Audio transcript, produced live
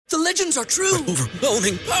The legends are true.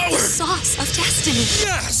 Overwhelming power! Sauce of destiny.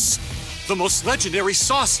 Yes! The most legendary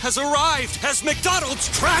sauce has arrived as McDonald's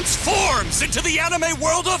transforms into the anime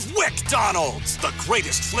world of WickDonald's. The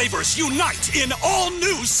greatest flavors unite in all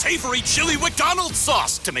new savory chili McDonald's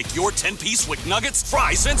sauce to make your 10-piece Wick Nuggets,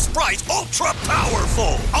 fries, and Sprite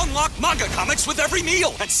ultra-powerful. Unlock manga comics with every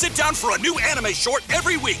meal and sit down for a new anime short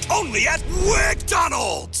every week only at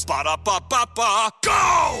WickDonald's. Ba-da-ba-ba-ba,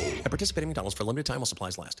 go! At participating McDonald's for a limited time while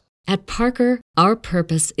supplies last. At Parker, our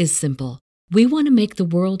purpose is simple. We want to make the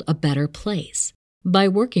world a better place by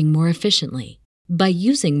working more efficiently, by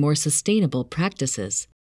using more sustainable practices,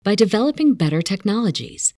 by developing better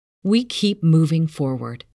technologies. We keep moving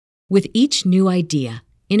forward. With each new idea,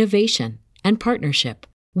 innovation, and partnership,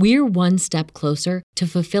 we're one step closer to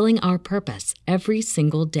fulfilling our purpose every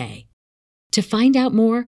single day. To find out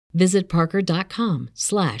more, visit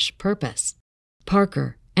parker.com/purpose.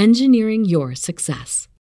 Parker, engineering your success.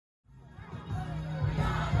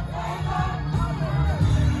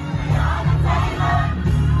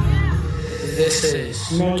 This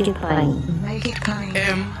is Make It Plain. Make It Plain.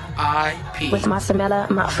 M.I.P. With Masamela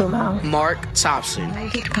Matfumo. Mark Thompson.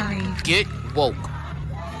 Make It Plain. Get woke.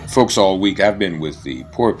 Folks, all week I've been with the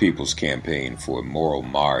Poor People's Campaign for a Moral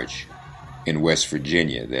March in West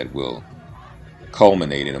Virginia that will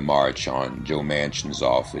culminate in a march on Joe Manchin's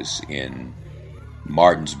office in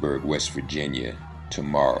Martinsburg, West Virginia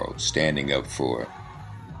tomorrow, standing up for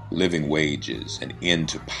living wages, an end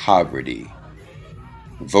to poverty,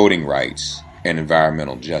 voting rights, and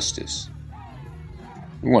environmental justice.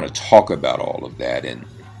 We want to talk about all of that and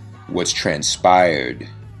what's transpired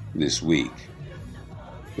this week.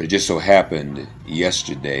 But it just so happened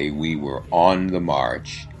yesterday we were on the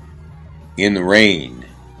march in the rain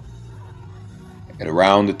at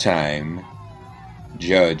around the time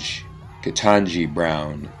Judge Ketanji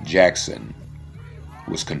Brown Jackson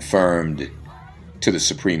was confirmed to the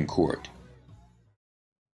Supreme Court.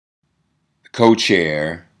 The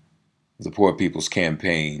co-chair of the Poor People's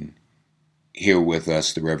Campaign, here with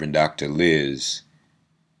us, the Reverend Dr. Liz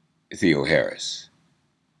Theoharis.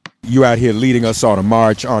 You out here leading us on a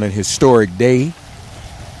march on an historic day,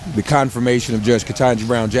 the confirmation of Judge Ketanji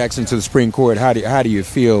Brown Jackson to the Supreme Court. How do you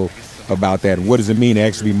feel about that, and what does it mean to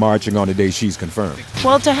actually be marching on the day she's confirmed?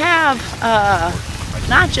 Well, to have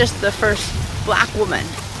not just the first black woman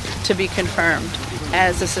to be confirmed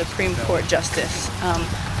as a Supreme Court justice,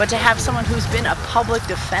 but to have someone who's been a public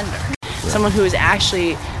defender, someone who has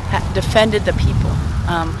actually defended the people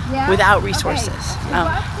without resources.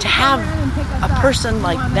 To have a person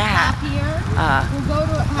like that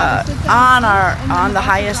on the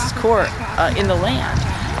highest court in the land,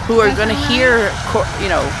 who are going to hear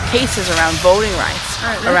cases around voting rights,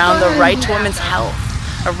 around the right to women's health,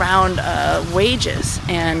 around wages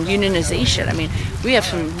and unionization. I mean, we have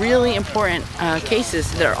some really important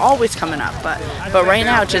cases that are always coming up, but right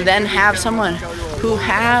now to then have someone who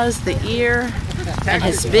has the ear and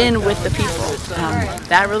has been with the people,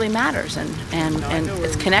 that really matters, and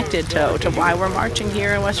it's connected to why we're marching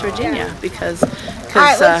here in West Virginia, because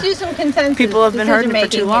people have been hurting for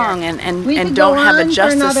too long and don't have a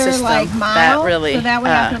justice system that really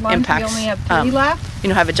impacts.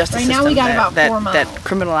 Have a justice system that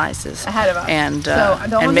criminalizes and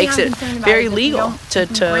makes it very legal to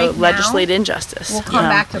legislate injustice. We'll come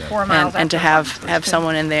back to 4 miles. And to have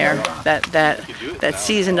someone in there that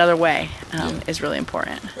sees another way is really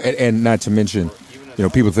important. And not to mention,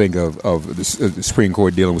 people think of the Supreme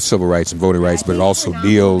Court dealing with civil rights and voting rights, but it also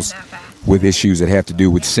deals with issues that have to do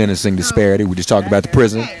with sentencing disparity. We just talked about the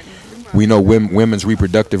prison. We know women's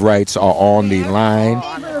reproductive rights are on the line,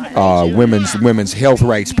 women's health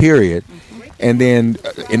rights, period. And then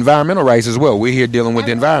environmental rights as well. We're here dealing with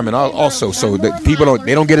the environment also, so that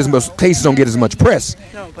cases don't get as much press,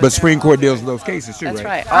 but Supreme Court deals with those cases too. That's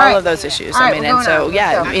right. All of those issues.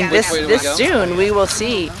 This June we will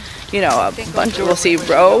see, we'll see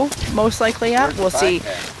Roe most likely up.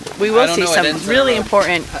 We will see some really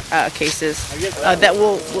important cases that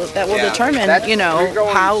will determine,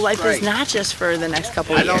 how life is not just for the next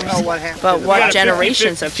couple of years, but what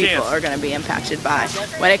generations of people are going to be impacted by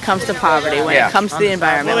when it comes to poverty, when it comes to the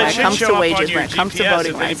environment, when it comes to wages, when it comes to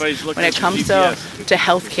voting rights, when it comes to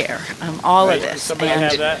health care, all of this,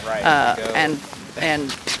 and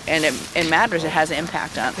it matters. It has an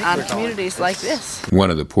impact on communities like this.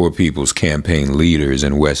 One of the Poor People's Campaign leaders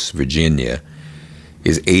in West Virginia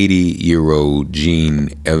is 80-year-old Jean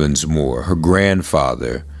Evans Moore. Her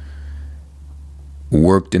grandfather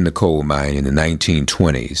worked in the coal mine in the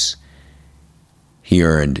 1920s. He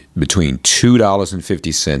earned between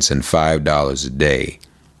 $2.50 and $5 a day,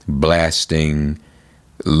 blasting,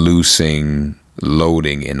 loosing,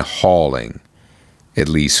 loading and hauling at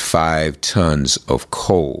least 5 tons of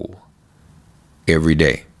coal every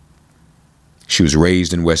day. She was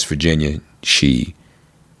raised in West Virginia. She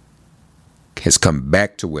has come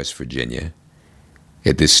back to West Virginia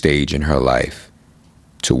at this stage in her life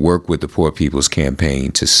to work with the Poor People's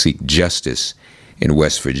Campaign to seek justice in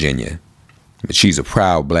West Virginia. But she's a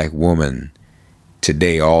proud black woman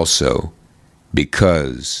today also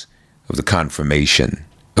because of the confirmation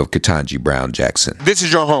of Ketanji Brown Jackson. This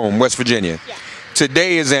is your home, West Virginia. Yeah.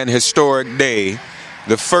 Today is an historic day.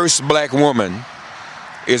 The first black woman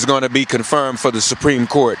is going to be confirmed for the Supreme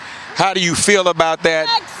Court. How do you feel about that?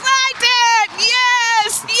 Excited!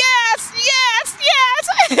 Yes, yes, yes,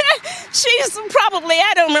 yes. She's probably,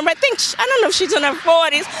 I don't remember, I don't know if she's in her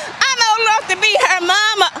 40s. I'm old enough to be her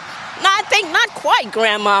mama. No, I think not quite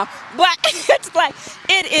grandma, but it's like,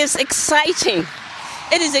 it is exciting.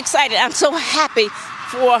 It is exciting. I'm so happy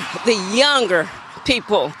for the younger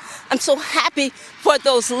people. I'm so happy for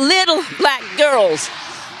those little black girls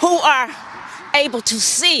who are able to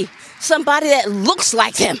see somebody that looks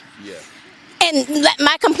like them. Yeah. And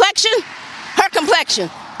my complexion, her complexion,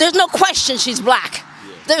 there's no question she's black.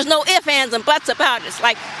 Yeah. There's no ifs, ands, and buts about it. It's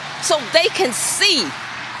like, so they can see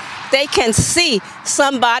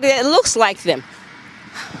somebody that looks like them.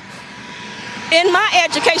 In my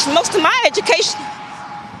education, most of my education,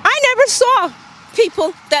 I never saw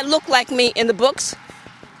people that look like me in the books.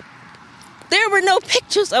 There were no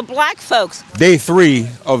pictures of black folks. Day 3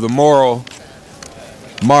 of the Moral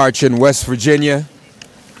March in West Virginia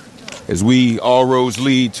as we all roads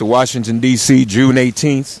lead to Washington, D.C., June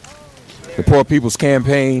 18th. The Poor People's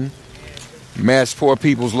Campaign, mass poor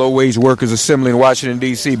people's low-wage workers assembly in Washington,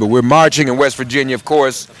 D.C. But we're marching in West Virginia, of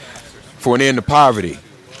course, for an end to poverty,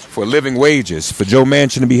 for living wages, for Joe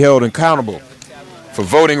Manchin to be held accountable, for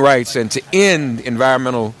voting rights, and to end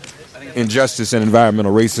environmental injustice and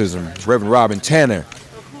environmental racism. Reverend Robin Tanner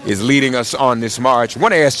is leading us on this march. I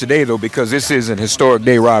want to ask today, though, because this is an historic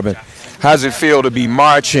day, Robin, how does it feel to be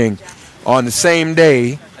marching on the same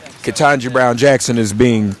day Ketanji Brown Jackson is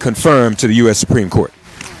being confirmed to the U.S. Supreme Court?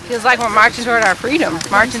 Feels like we're marching toward our freedom,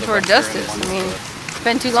 marching toward justice. I mean, it's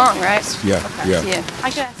been too long, right? Yeah. I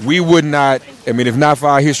guess. We would not, if not for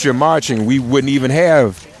our history of marching, we wouldn't even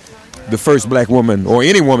have the first black woman or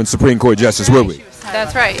any woman Supreme Court justice, would we?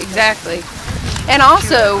 That's right, exactly. And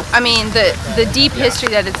also, the deep history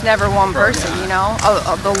that it's never one person,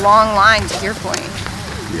 of the long line, to your point,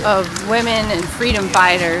 of women and freedom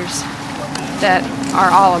fighters that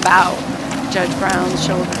are all about Judge Brown's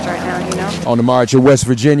shoulders right now, On the march in West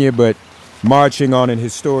Virginia, but marching on an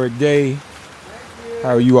historic day.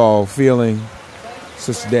 How are you all feeling,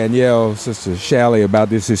 Sister Danielle, Sister Shally, about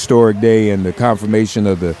this historic day and the confirmation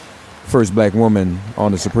of the first black woman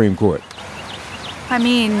on the Supreme Court?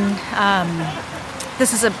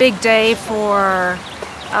 This is a big day for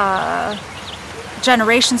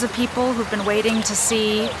generations of people who've been waiting to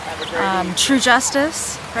see true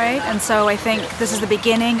justice, right? And so I think this is the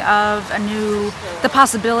beginning of the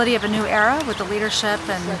possibility of a new era with the leadership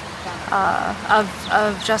and of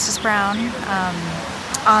Justice Brown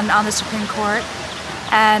on the Supreme Court.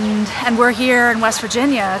 And we're here in West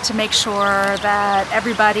Virginia to make sure that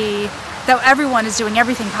everyone is doing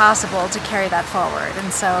everything possible to carry that forward.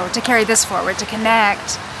 And so to carry this forward, to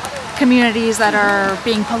connect communities that are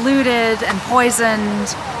being polluted and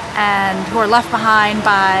poisoned and who are left behind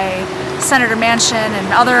by Senator Manchin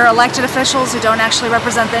and other elected officials who don't actually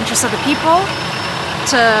represent the interests of the people.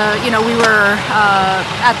 We were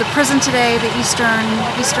at the prison today, the East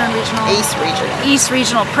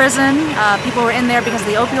Regional Prison. People were in there because of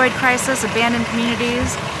the opioid crisis, abandoned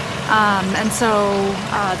communities. And so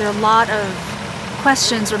there are a lot of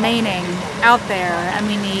questions remaining out there, and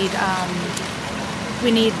we need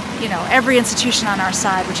every institution on our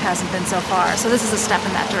side, which hasn't been so far. So this is a step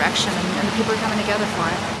in that direction, and the people are coming together for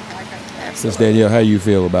it. Sister Danielle, how you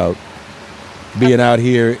feel about being out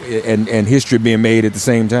here and history being made at the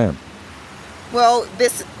same time? Well,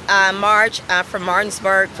 this march from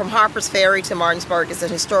Harper's Ferry to Martinsburg is a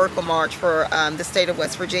historical march for the state of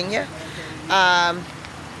West Virginia.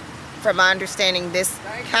 From my understanding, this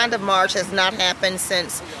kind of march has not happened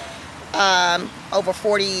since over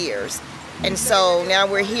 40 years. And so now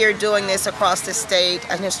we're here doing this across the state,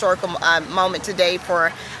 an historical moment today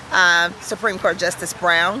for Supreme Court Justice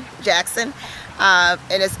Brown Jackson. And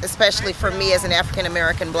it's especially for me as an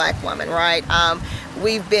African-American black woman, right?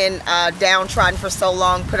 We've been downtrodden for so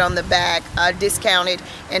long, put on the back, discounted,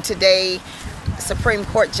 and today Supreme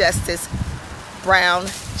Court Justice Brown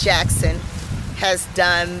Jackson has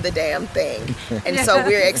done the damn thing. And so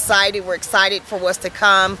we're excited for what's to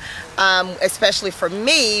come. especially for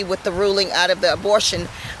me with the ruling out of the abortion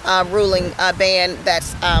ruling ban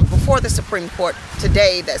that's before the Supreme Court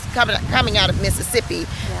today, that's coming out of Mississippi.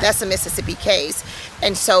 That's a Mississippi case.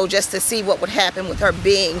 And so just to see what would happen with her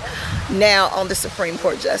being now on the Supreme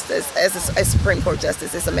Court justice, as a Supreme Court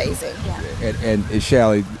justice, is amazing. And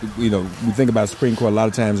Shally, we think about Supreme Court a lot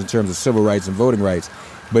of times in terms of civil rights and voting rights,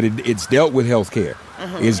 but it's dealt with health care.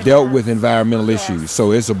 It's dealt with environmental issues.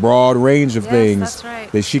 So it's a broad range of things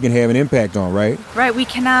that she can have an impact on, right? Right. We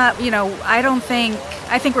cannot,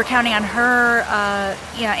 I think we're counting on her,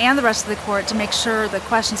 and the rest of the court to make sure the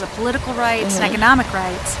questions of political rights and economic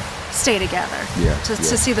rights stay together.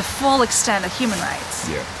 To see the full extent of human rights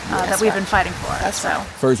that we've been fighting for. That's right.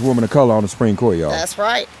 First woman of color on the Supreme Court, y'all. That's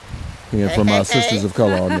right. Hearing from our sisters of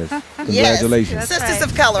color on this. Congratulations. Yes, sisters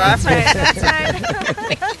of color. That's right.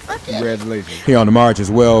 Congratulations. Here on the march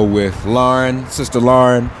as well with Lauren, Sister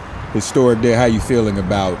Lauren. Historic day. How you feeling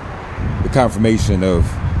about the confirmation of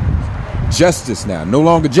justice now? No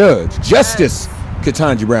longer judge. Justice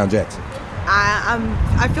Ketanji Brown Jackson.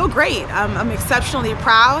 I feel great. I'm exceptionally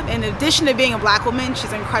proud. In addition to being a black woman,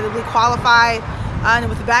 she's incredibly qualified. And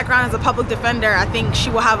with a background as a public defender, I think she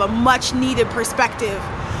will have a much needed perspective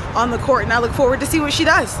on the court, and I look forward to see what she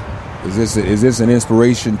does. Is this an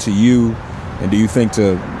inspiration to you, and do you think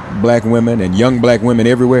to black women and young black women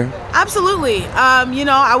everywhere? Absolutely.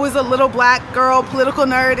 I was a little black girl, political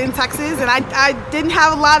nerd in Texas, and I didn't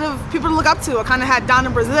have a lot of people to look up to. I kind of had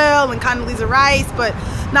Donna Brazile and Condoleezza Rice, but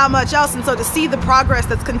not much else. And so to see the progress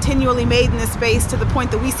that's continually made in this space to the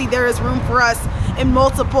point that we see there is room for us in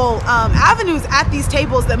multiple avenues at these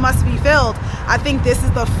tables that must be filled, I think this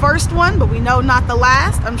is the first one, but we know not the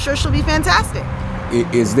last. I'm sure she'll be fantastic.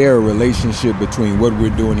 Is there a relationship between what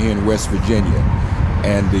we're doing here in West Virginia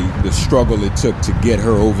and the struggle it took to get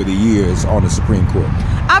her over the years on the Supreme Court?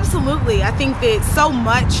 Absolutely. I think that so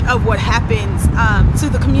much of what happens to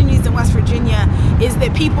the communities in West Virginia is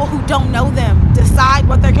that people who don't know them decide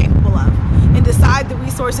what they're capable of and decide the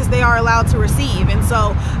resources they are allowed to receive. And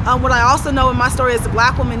so what I also know in my story as a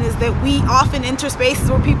black woman is that we often enter spaces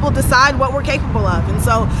where people decide what we're capable of. And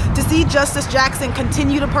so to see Justice Jackson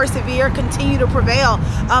continue to persevere, continue to prevail,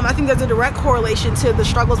 I think there's a direct correlation to the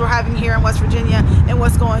struggles we're having here in West Virginia and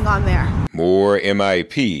what's going on there. More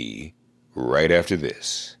MIP right after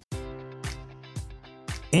this.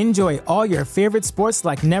 Enjoy all your favorite sports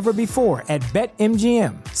like never before at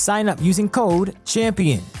BetMGM. Sign up using code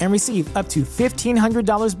CHAMPION and receive up to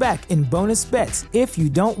 $1,500 back in bonus bets if you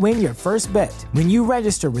don't win your first bet. When you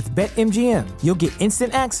register with BetMGM, you'll get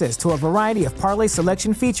instant access to a variety of parlay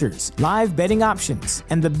selection features, live betting options,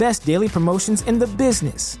 and the best daily promotions in the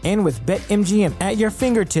business. And with BetMGM at your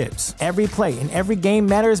fingertips, every play and every game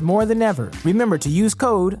matters more than ever. Remember to use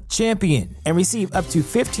code CHAMPION and receive up to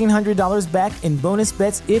 $1,500 back in bonus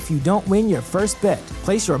bets if you don't win your first bet.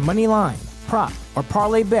 Place your money line, prop, or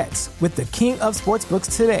parlay bets with the king of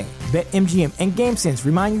sportsbooks today. BetMGM and GameSense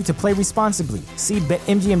remind you to play responsibly. See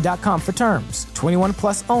BetMGM.com for terms. 21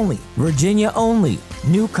 plus only. Virginia only.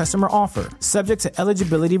 New customer offer. Subject to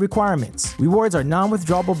eligibility requirements. Rewards are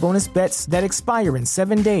non-withdrawable bonus bets that expire in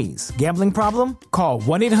 7 days. Gambling problem? Call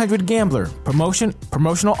 1-800-GAMBLER.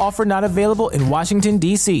 Promotional offer not available in Washington,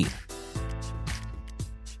 D.C.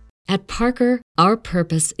 At Parker, our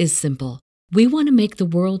purpose is simple. We want to make the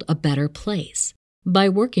world a better place by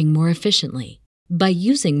working more efficiently, by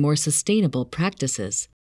using more sustainable practices,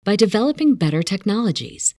 by developing better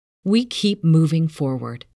technologies. We keep moving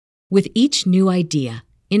forward. With each new idea,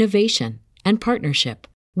 innovation, and partnership,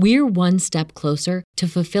 we're one step closer to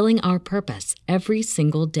fulfilling our purpose every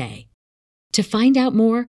single day. To find out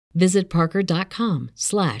more, visit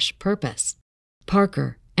parker.com/purpose.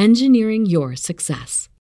 Parker, engineering your success.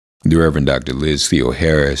 The Reverend Dr. Liz Theo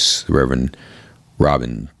Harris, the Reverend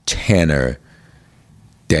Robin Tanner,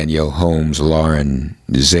 Danielle Holmes, Lauren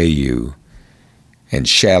Zayu, and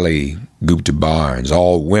Shally Gupta Barnes,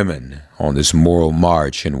 all women on this moral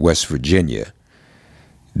march in West Virginia,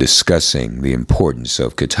 discussing the importance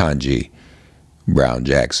of Ketanji Brown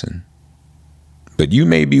Jackson. But you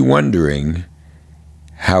may be wondering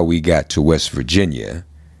how we got to West Virginia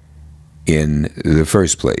in the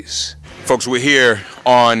first place. Folks, we're here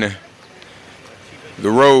on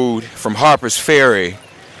the road from Harper's Ferry,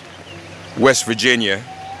 West Virginia,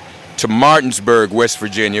 to Martinsburg, West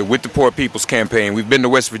Virginia, with the Poor People's Campaign. We've been to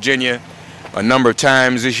West Virginia a number of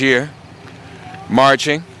times this year,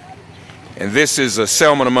 marching. And this is a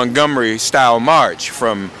Selma to Montgomery style march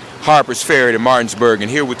from Harper's Ferry to Martinsburg.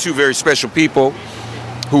 And here with two very special people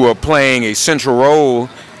who are playing a central role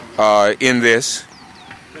in this.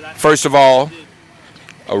 First of all,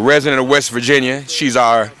 a resident of West Virginia. She's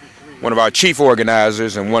our one of our chief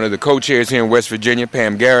organizers and one of the co-chairs here in West Virginia,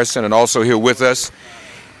 Pam Garrison, and also here with us,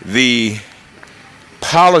 the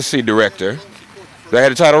policy director, did I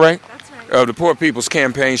have the title right? That's right. Of the Poor People's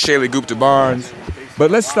Campaign, Shaylee Gupta Barnes. But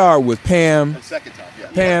let's start with Pam.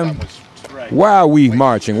 Pam, why are we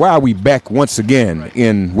marching? Why are we back once again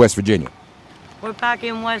in West Virginia? We're back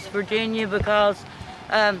in West Virginia because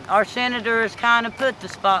our senator has kind of put the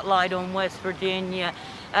spotlight on West Virginia.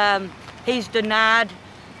 He's denied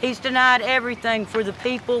everything for the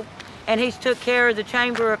people, and he's took care of the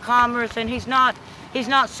Chamber of Commerce, and he's not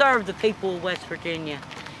served the people of West Virginia.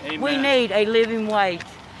 Amen. We need a living wage.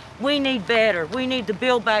 We need better. We need to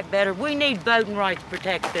build back better. We need voting rights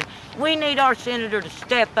protection. We need our senator to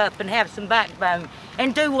step up and have some backbone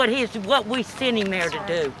and do what we sent him there to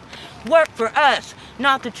do. Work for us,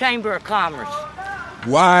 not the Chamber of Commerce.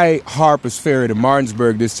 Why Harper's Ferry to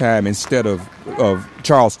Martinsburg this time instead of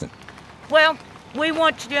Charleston? Well, we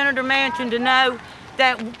want Senator Manchin to know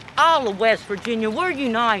that all of West Virginia, we're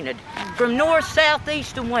united from north, south,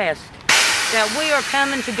 east, and west, that we are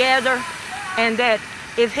coming together, and that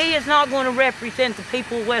if he is not going to represent the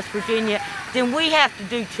people of West Virginia, then we have to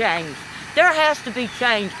do change. There has to be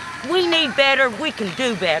change. We need better. We can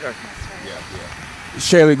do better.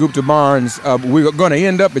 Shaylee Gupta Barnes, we're going to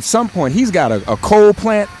end up at some point. He's got a coal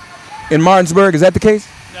plant in Martinsburg. Is that the case?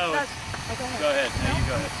 No. Go ahead. No, you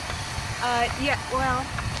go ahead. Yeah, well,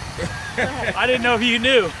 go ahead. I didn't know if you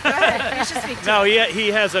knew. Go ahead. You should speak to No, it. he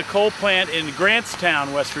has a coal plant in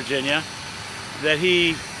Grantstown, West Virginia, that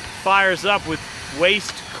he fires up with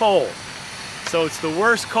waste coal. So it's the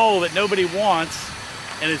worst coal that nobody wants,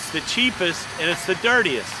 and it's the cheapest, and it's the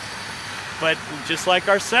dirtiest. But just like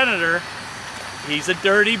our senator, he's a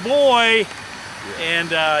dirty boy, and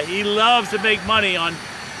he loves to make money on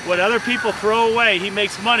what other people throw away. He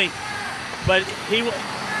makes money, but he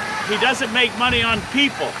doesn't make money on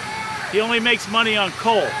people. He only makes money on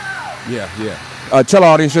coal. Yeah. Tell the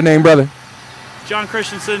audience your name, brother. John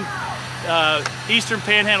Christensen, Eastern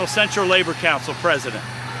Panhandle Central Labor Council president.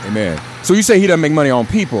 Amen. So you say he doesn't make money on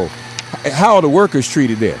people. How are the workers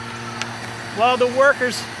treated there? Well, the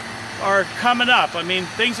workers are coming up. I mean,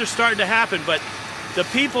 things are starting to happen, but the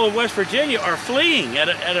people of West Virginia are fleeing at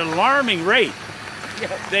an alarming rate.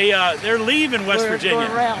 They're leaving West Virginia.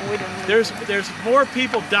 There's more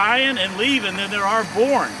people dying and leaving than there are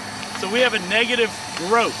born. So we have a negative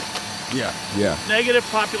growth. Yeah. Negative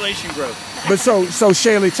population growth. But so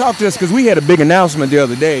Shaylee, talk to us, because we had a big announcement the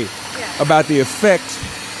other day about the effect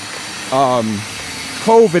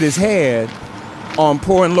COVID has had on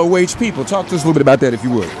poor and low-wage people. Talk to us a little bit about that, if you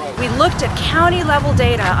would. We looked at county-level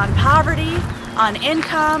data on poverty, on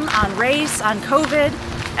income, on race, on COVID,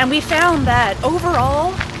 and we found that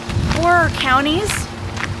overall, poorer counties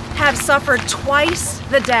have suffered twice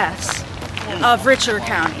the deaths of richer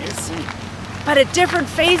counties. But at different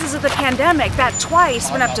phases of the pandemic, that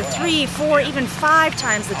twice went up to 3, 4, even 5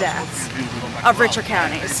 times the deaths of richer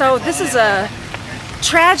counties. So this is a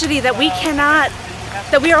tragedy that we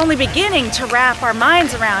are only beginning to wrap our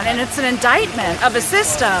minds around, and it's an indictment of a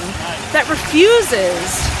system that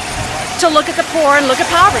refuses to look at the poor and look at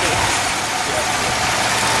poverty.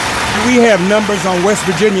 Do we have numbers on West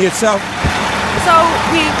Virginia itself? So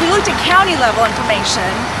we looked at county level information.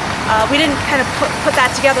 We didn't kind of put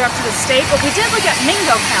that together up to the state, but we did look at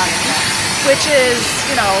Mingo County, which is,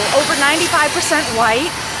 over 95% white.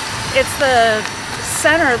 It's the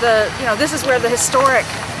center, this is where the historic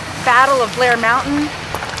Battle of Blair Mountain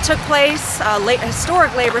took place,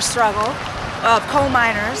 historic labor struggle of coal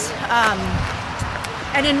miners.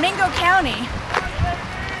 And in Mingo County,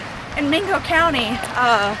 Mingo County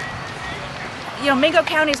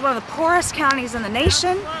is one of the poorest counties in the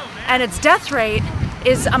nation, and its death rate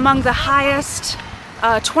is among the highest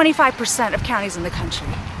 25% of counties in the country.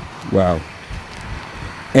 Wow.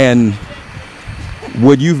 And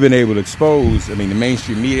what you've been able to expose, the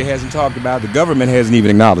mainstream media hasn't talked about, the government hasn't even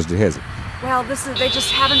acknowledged it, has it? Well, they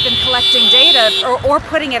just haven't been collecting data or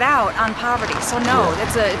putting it out on poverty. So no,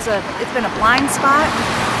 it's been a blind spot,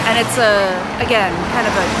 and it's again kind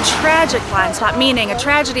of a tragic blind spot. Meaning, a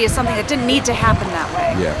tragedy is something that didn't need to happen that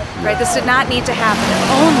way. Yeah. Right. This did not need to happen. If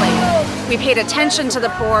only we paid attention to the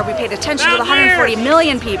poor. We paid attention to the 140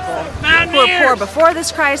 million people who were poor before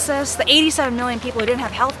this crisis. The 87 million people who didn't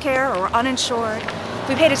have health care or were uninsured. If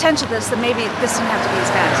we paid attention to this, then maybe this didn't have to be as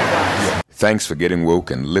bad as it was. Thanks for getting woke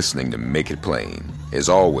and listening to Make It Plain. As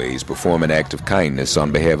always, perform an act of kindness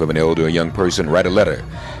on behalf of an elder or young person. Write a letter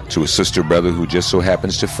to a sister or brother who just so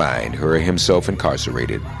happens to find her or himself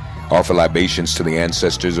incarcerated. Offer libations to the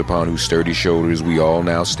ancestors upon whose sturdy shoulders we all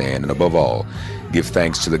now stand, and above all, give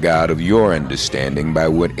thanks to the God of your understanding by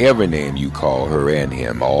whatever name you call her and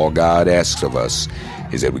him. All God asks of us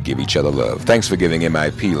is that we give each other love. Thanks for giving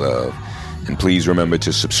MIP love. And please remember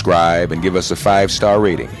to subscribe and give us a 5-star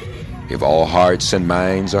rating. If all hearts and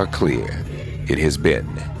minds are clear, it has been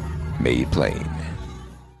made plain.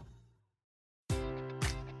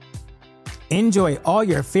 Enjoy all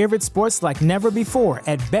your favorite sports like never before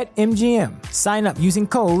at BetMGM. Sign up using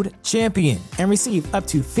code CHAMPION and receive up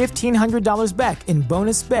to $1,500 back in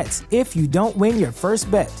bonus bets if you don't win your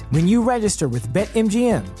first bet. When you register with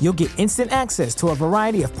BetMGM, you'll get instant access to a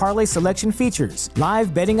variety of parlay selection features,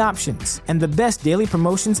 live betting options, and the best daily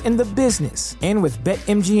promotions in the business. And with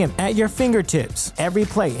BetMGM at your fingertips, every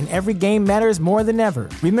play and every game matters more than ever.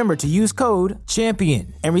 Remember to use code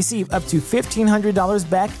CHAMPION and receive up to $1,500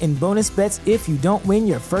 back in bonus bets if you don't win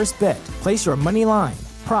your first bet. Place your money line,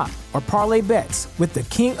 prop, or parlay bets with the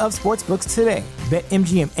king of sportsbooks today.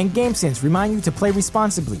 BetMGM and GameSense remind you to play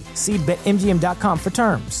responsibly. See BetMGM.com for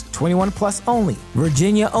terms. 21 plus only.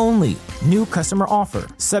 Virginia only. New customer offer.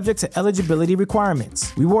 Subject to eligibility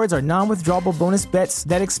requirements. Rewards are non-withdrawable bonus bets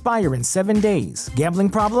that expire in 7 days. Gambling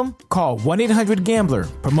problem? Call 1-800-GAMBLER.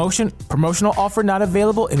 Promotional offer not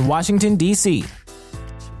available in Washington, D.C.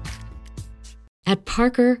 At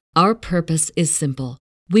Parker, our purpose is simple.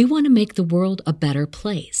 We want to make the world a better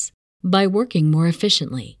place by working more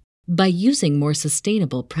efficiently, by using more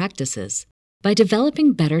sustainable practices, by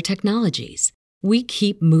developing better technologies. We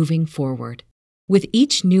keep moving forward. With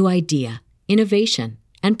each new idea, innovation,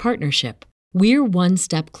 and partnership, we're one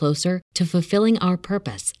step closer to fulfilling our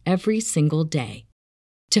purpose every single day.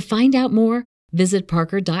 To find out more, visit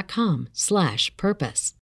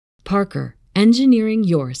parker.com/purpose. Parker, engineering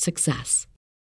your success.